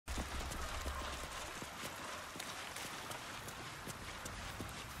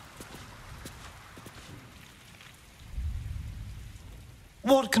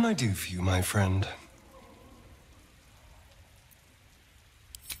What can I do for you, my friend?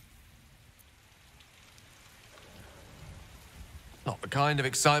 Not the kind of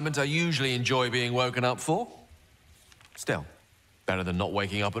excitement I usually enjoy being woken up for. Still, better than not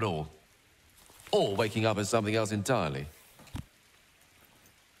waking up at all. Or waking up as something else entirely.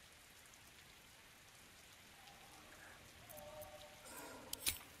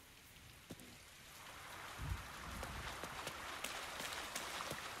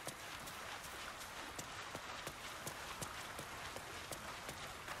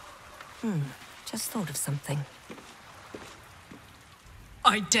 Just thought of something.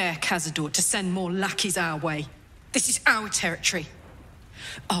 I dare Cazador to send more lackeys our way. This is our territory.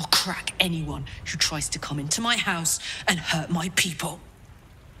 I'll crack anyone who tries to come into my house and hurt my people.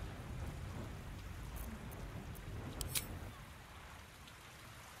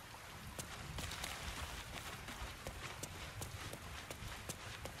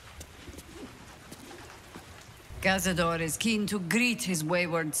 Cazador is keen to greet his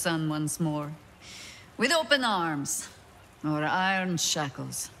wayward son once more. With open arms, or iron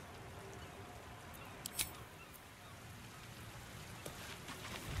shackles.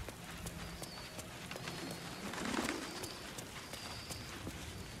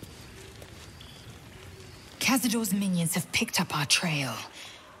 Cazador's minions have picked up our trail.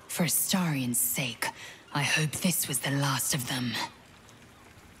 For Astarion's sake, I hope this was the last of them.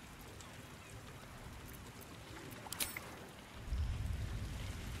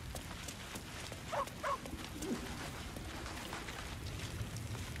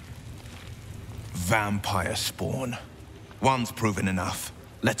 Vampire spawn. One's proven enough,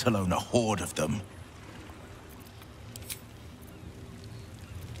 let alone a horde of them.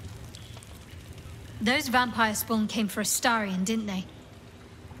 Those vampire spawn came for Astarion, didn't they?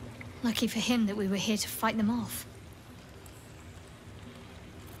 Lucky for him that we were here to fight them off.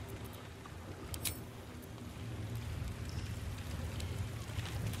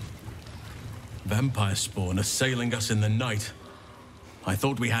 Vampire spawn assailing us in the night. I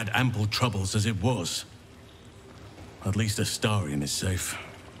thought we had ample troubles as it was. At least Astarion is safe.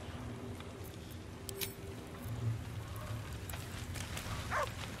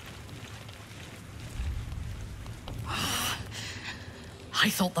 I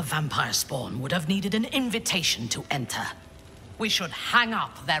thought the vampire spawn would have needed an invitation to enter. We should hang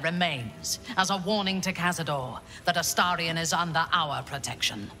up their remains as a warning to Cazador that Astarion is under our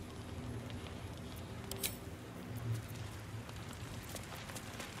protection.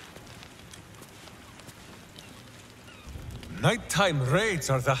 Nighttime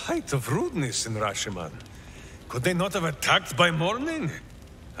raids are the height of rudeness in Rashiman. Could they not have attacked by morning?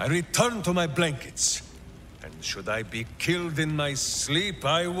 I return to my blankets. And should I be killed in my sleep,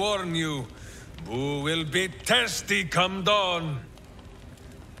 I warn you, Boo will be thirsty come dawn.